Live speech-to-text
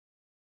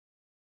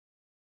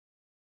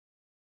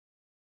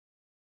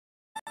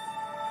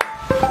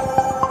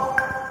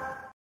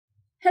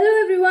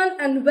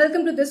and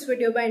welcome to this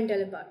video by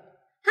Intellipaat.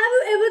 Have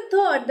you ever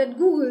thought that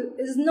Google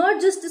is not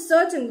just a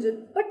search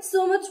engine but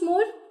so much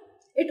more?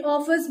 It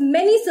offers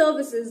many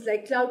services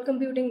like cloud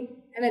computing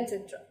and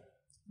etc.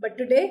 But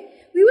today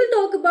we will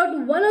talk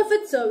about one of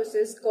its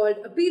services called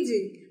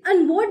Apigee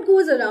and what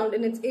goes around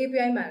in its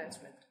API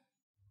management.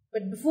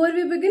 But before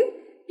we begin,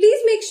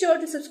 please make sure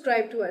to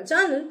subscribe to our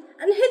channel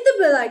and hit the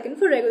bell icon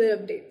for regular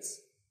updates.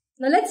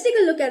 Now let's take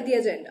a look at the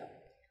agenda.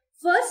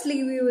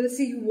 Firstly, we will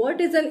see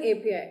what is an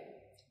API.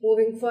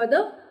 Moving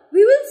further,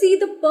 we will see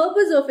the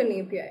purpose of an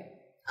API.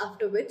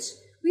 After which,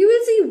 we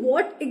will see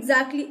what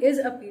exactly is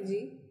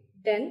Apigee.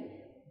 Then,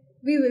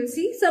 we will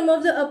see some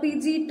of the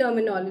Apigee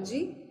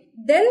terminology.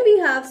 Then we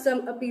have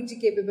some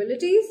Apigee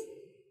capabilities.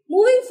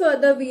 Moving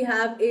further, we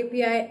have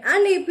API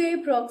and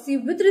API Proxy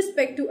with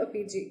respect to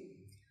Apigee.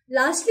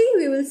 Lastly,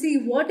 we will see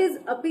what is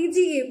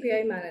Apigee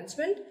API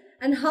management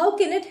and how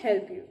can it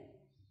help you.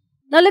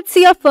 Now let's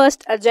see our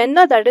first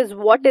agenda, that is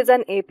what is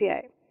an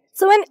API.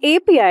 So an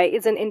API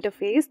is an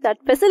interface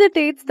that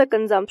facilitates the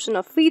consumption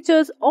of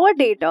features or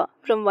data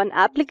from one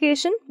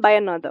application by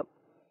another.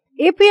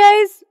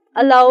 APIs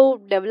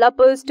allow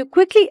developers to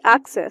quickly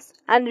access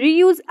and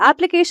reuse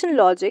application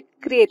logic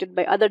created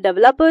by other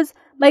developers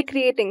by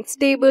creating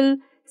stable,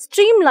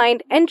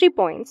 streamlined entry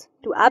points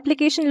to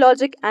application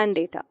logic and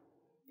data.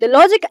 The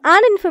logic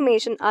and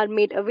information are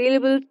made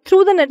available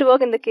through the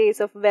network in the case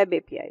of web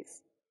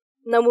APIs.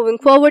 Now moving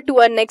forward to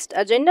our next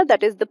agenda,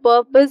 that is the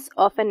purpose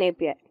of an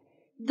API.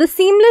 The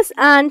seamless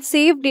and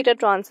safe data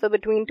transfer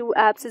between two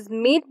apps is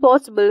made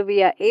possible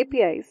via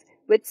APIs,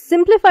 which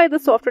simplify the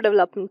software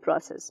development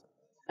process.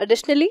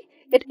 Additionally,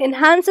 it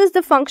enhances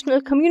the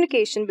functional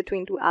communication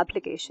between two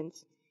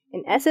applications.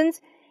 In essence,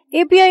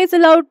 APIs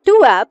allow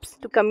two apps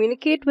to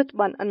communicate with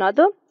one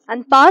another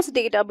and pass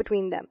data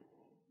between them.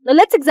 Now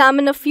let's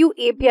examine a few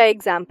API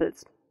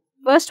examples.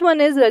 First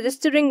one is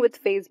registering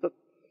with Facebook.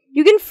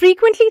 You can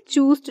frequently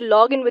choose to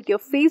log in with your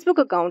Facebook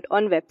account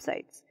on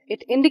websites.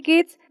 It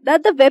indicates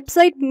that the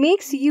website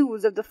makes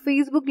use of the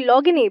Facebook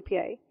login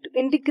API to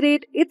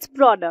integrate its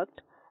product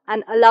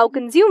and allow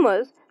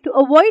consumers to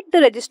avoid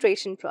the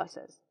registration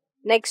process.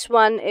 Next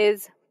one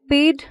is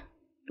paid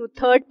to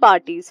third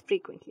parties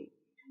frequently.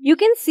 You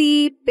can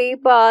see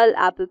PayPal,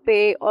 Apple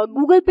Pay or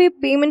Google Pay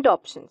payment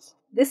options.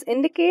 This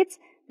indicates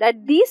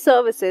that these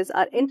services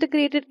are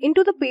integrated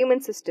into the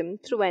payment system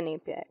through an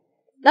API.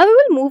 Now we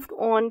will move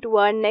on to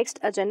our next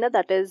agenda,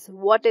 that is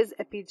what is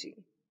Apigee.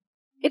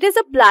 It is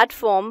a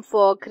platform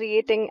for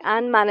creating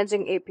and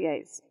managing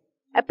APIs.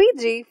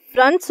 Apigee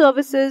fronts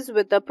services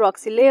with a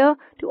proxy layer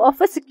to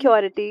offer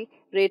security,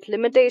 rate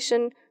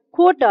limitation,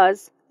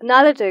 quotas,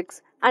 analytics,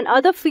 and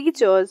other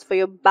features for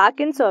your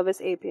backend service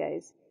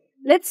APIs.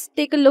 Let's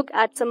take a look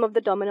at some of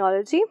the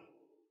terminology.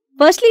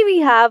 Firstly, we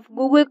have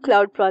Google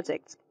Cloud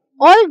projects.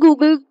 All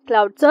Google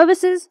Cloud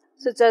services,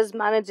 such as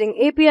managing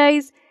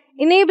APIs,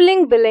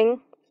 enabling billing,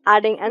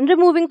 adding and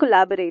removing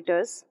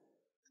collaborators,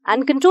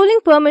 and controlling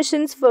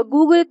permissions for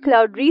Google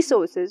Cloud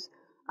resources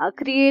are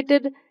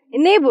created,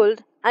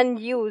 enabled, and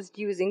used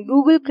using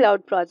Google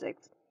Cloud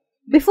projects.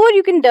 Before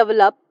you can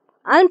develop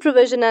and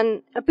provision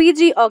an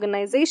Apigee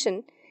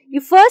organization,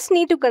 you first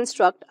need to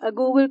construct a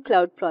Google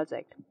Cloud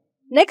project.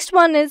 Next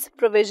one is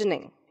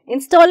provisioning.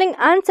 Installing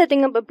and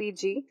setting up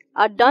Apigee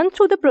are done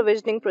through the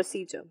provisioning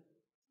procedure.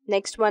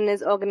 Next one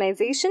is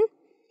organization.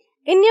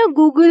 In your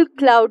Google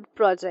Cloud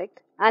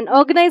project, an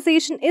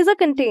organization is a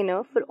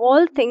container for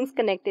all things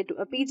connected to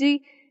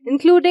Apigee,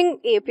 including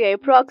API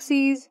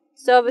proxies,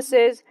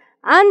 services,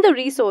 and the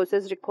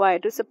resources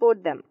required to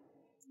support them.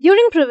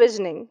 During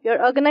provisioning,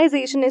 your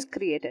organization is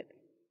created.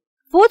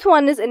 Fourth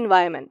one is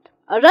environment.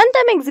 A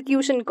runtime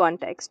execution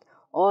context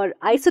or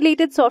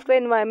isolated software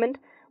environment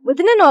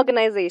within an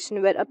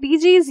organization where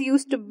Apigee is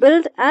used to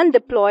build and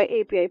deploy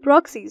API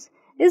proxies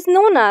is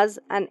known as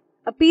an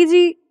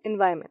Apigee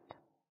environment.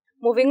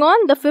 Moving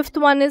on, the fifth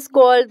one is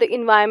called the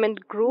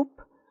environment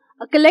group.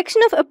 A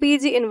collection of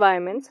Apigee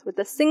environments with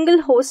a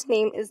single host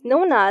name is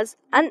known as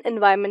an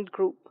environment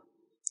group.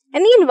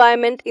 Any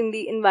environment in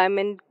the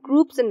environment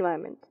group's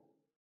environment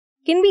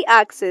can be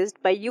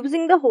accessed by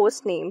using the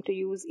host name to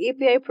use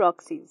API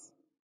proxies.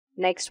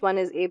 Next one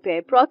is API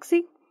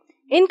proxy.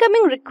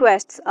 Incoming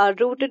requests are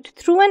routed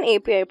through an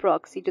API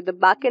proxy to the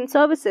backend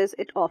services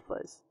it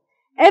offers.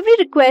 Every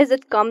request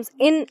that comes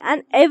in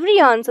and every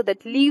answer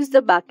that leaves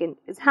the backend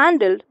is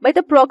handled by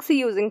the proxy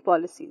using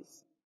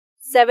policies.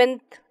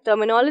 Seventh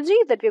terminology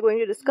that we are going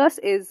to discuss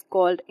is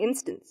called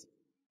instance.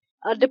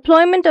 A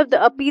deployment of the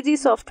Apigee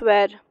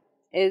software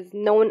is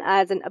known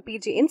as an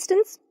Apigee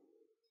instance.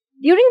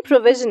 During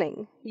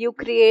provisioning, you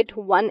create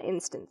one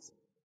instance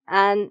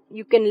and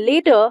you can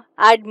later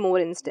add more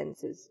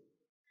instances.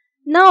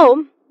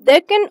 Now,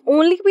 there can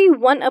only be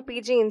one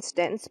Apigee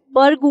instance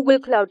per Google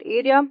Cloud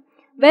area,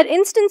 where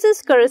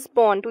instances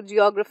correspond to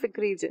geographic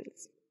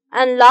regions.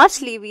 And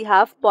lastly, we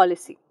have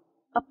policy.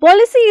 A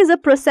policy is a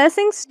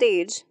processing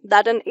stage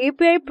that an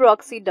API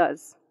proxy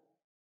does.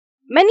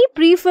 Many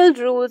pre-filled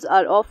rules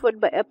are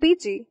offered by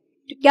Apigee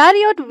to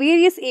carry out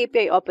various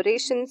API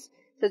operations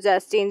such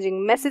as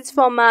changing message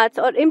formats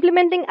or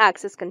implementing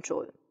access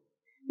control.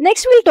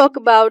 Next, we'll talk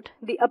about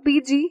the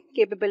Apigee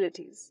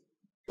capabilities.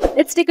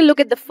 Let's take a look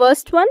at the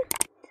first one,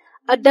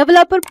 a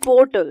developer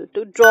portal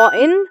to draw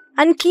in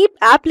and keep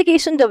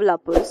application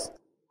developers,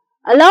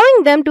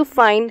 allowing them to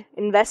find,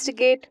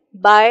 investigate,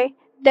 buy,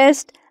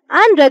 test,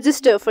 and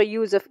register for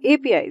use of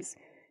APIs,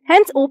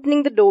 hence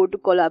opening the door to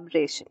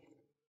collaboration.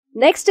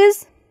 Next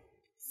is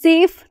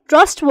safe,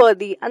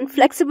 trustworthy, and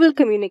flexible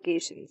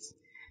communications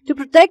to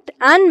protect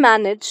and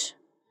manage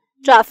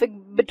traffic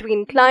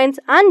between clients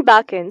and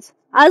backends,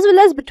 as well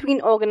as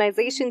between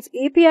organizations'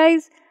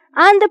 APIs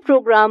and the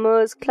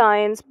programmers,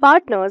 clients,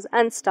 partners,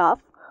 and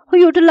staff who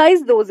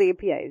utilize those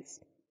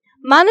APIs.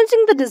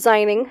 Managing the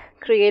designing,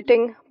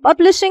 creating,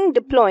 publishing,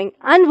 deploying,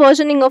 and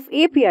versioning of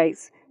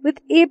APIs with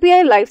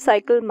API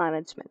lifecycle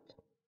management.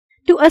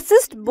 To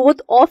assist both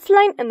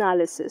offline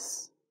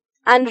analysis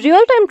and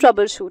real-time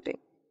troubleshooting,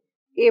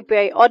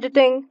 API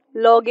auditing,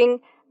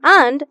 logging,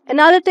 and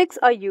analytics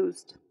are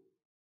used.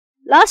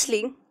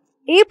 Lastly,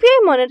 API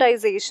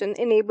monetization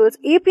enables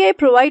API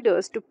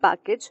providers to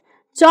package,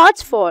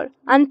 charge for,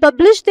 and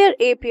publish their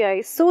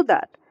APIs so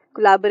that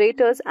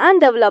collaborators and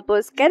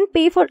developers can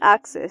pay for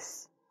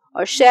access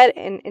or share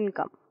in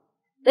income.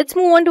 Let's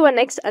move on to our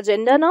next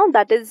agenda now,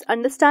 that is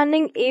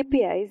understanding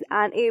APIs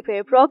and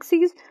API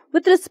proxies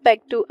with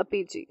respect to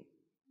Apigee.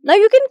 Now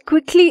you can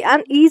quickly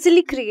and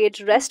easily create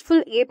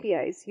RESTful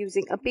APIs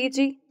using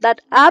Apigee that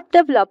app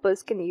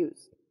developers can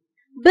use.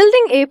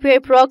 Building API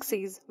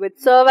proxies which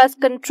serve as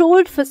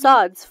controlled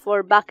facades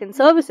for backend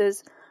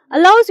services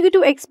allows you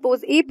to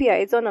expose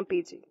APIs on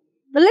Apigee.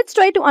 Now let's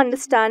try to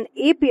understand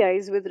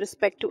APIs with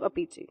respect to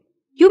Apigee.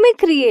 You may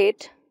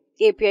create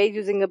APIs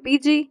using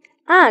Apigee,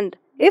 and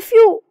if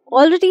you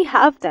already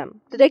have them,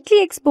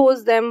 directly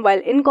expose them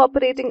while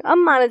incorporating a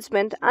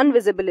management and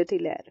visibility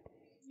layer.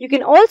 You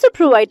can also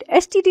provide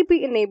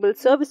HTTP-enabled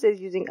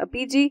services using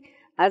Apigee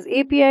as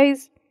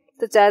APIs,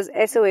 such as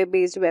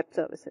SOA-based web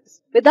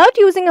services. Without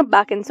using a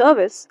backend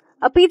service,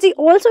 Apigee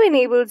also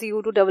enables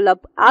you to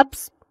develop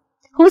apps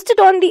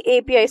hosted on the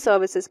API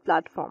services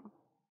platform.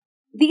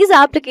 These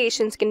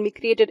applications can be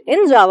created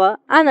in Java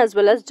and as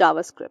well as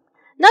JavaScript.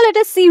 Now let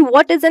us see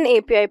what is an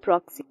API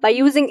proxy. By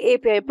using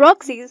API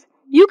proxies,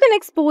 you can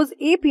expose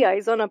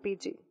APIs on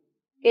Apigee.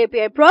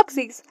 API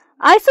proxies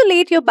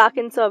isolate your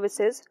backend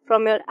services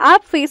from your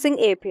app-facing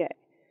API,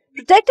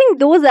 protecting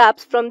those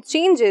apps from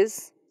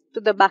changes to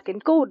the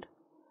backend code.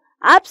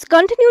 Apps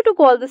continue to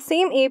call the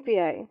same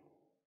API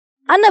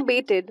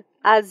unabated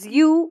as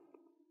you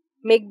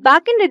make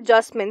backend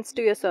adjustments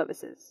to your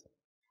services.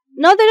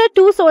 Now there are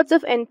two sorts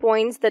of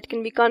endpoints that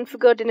can be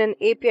configured in an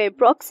API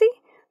proxy.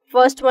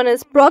 First one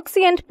is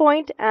proxy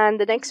endpoint and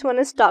the next one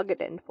is target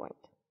endpoint.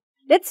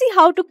 Let's see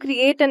how to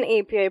create an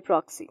API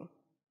proxy.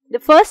 The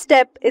first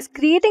step is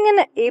creating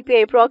an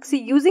API proxy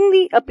using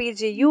the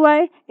Apigee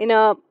UI in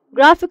a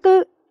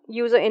graphical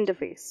user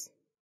interface.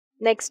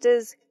 Next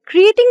is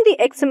creating the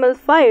XML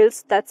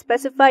files that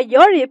specify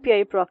your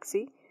API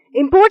proxy,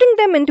 importing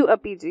them into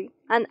Apigee,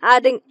 and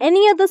adding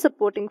any other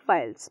supporting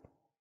files.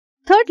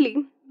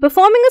 Thirdly,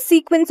 performing a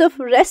sequence of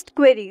REST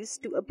queries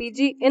to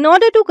Apigee in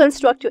order to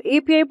construct your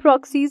API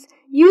proxies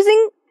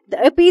using the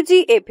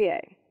Apigee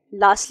API.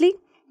 Lastly,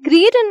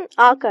 create an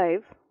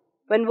archive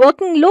when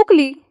working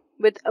locally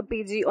with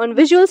Apigee on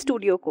Visual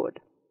Studio Code.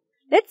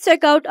 Let's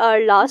check out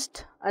our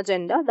last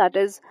agenda, that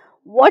is,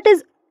 what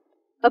is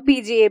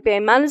Apigee API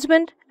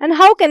management and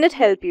how can it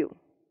help you?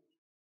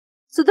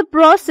 So the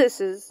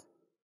processes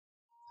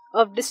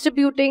of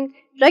distributing,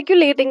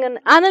 regulating and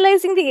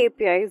analyzing the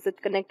APIs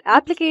that connect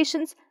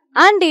applications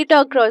and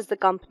data across the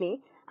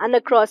company and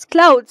across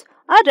clouds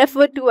are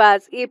referred to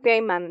as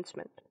API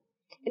management.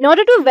 In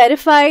order to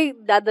verify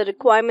that the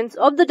requirements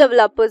of the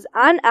developers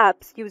and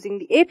apps using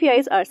the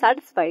APIs are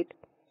satisfied,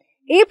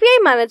 API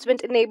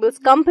management enables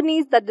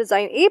companies that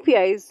design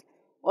APIs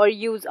or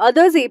use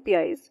others'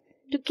 APIs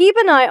to keep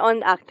an eye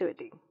on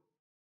activity.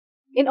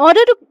 In order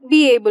to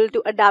be able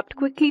to adapt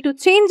quickly to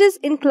changes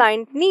in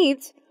client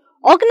needs,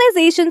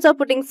 organizations are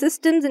putting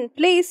systems in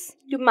place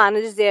to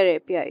manage their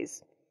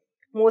APIs.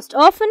 Most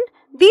often,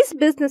 these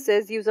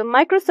businesses use a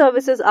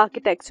microservices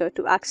architecture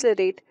to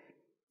accelerate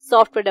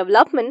software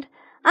development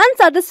and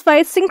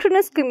satisfy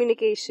synchronous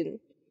communication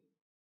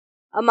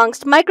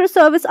amongst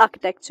microservice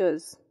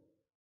architectures.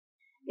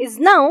 Is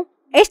now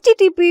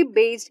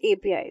HTTP-based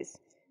APIs.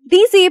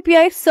 These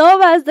APIs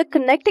serve as the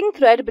connecting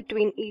thread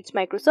between each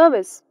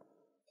microservice.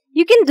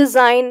 You can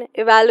design,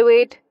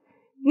 evaluate,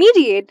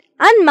 mediate,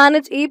 and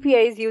manage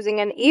APIs using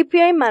an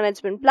API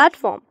management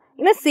platform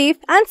in a safe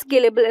and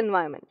scalable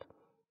environment.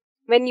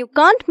 When you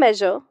can't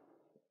measure,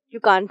 you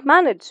can't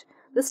manage.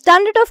 The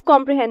standard of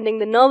comprehending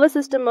the nervous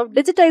system of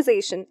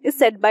digitization is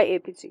set by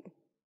Apigee.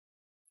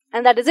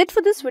 And that is it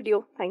for this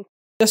video. Thank you.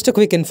 Just a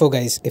quick info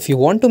guys, if you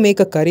want to make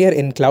a career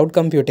in cloud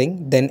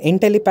computing, then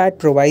Intellipaat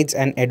provides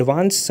an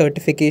advanced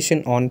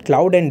certification on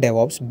cloud and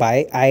DevOps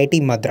by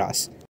IIT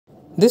Madras.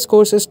 This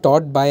course is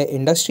taught by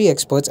industry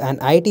experts and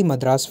IIT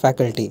Madras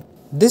faculty.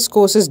 This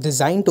course is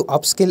designed to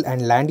upskill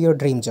and land your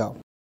dream job.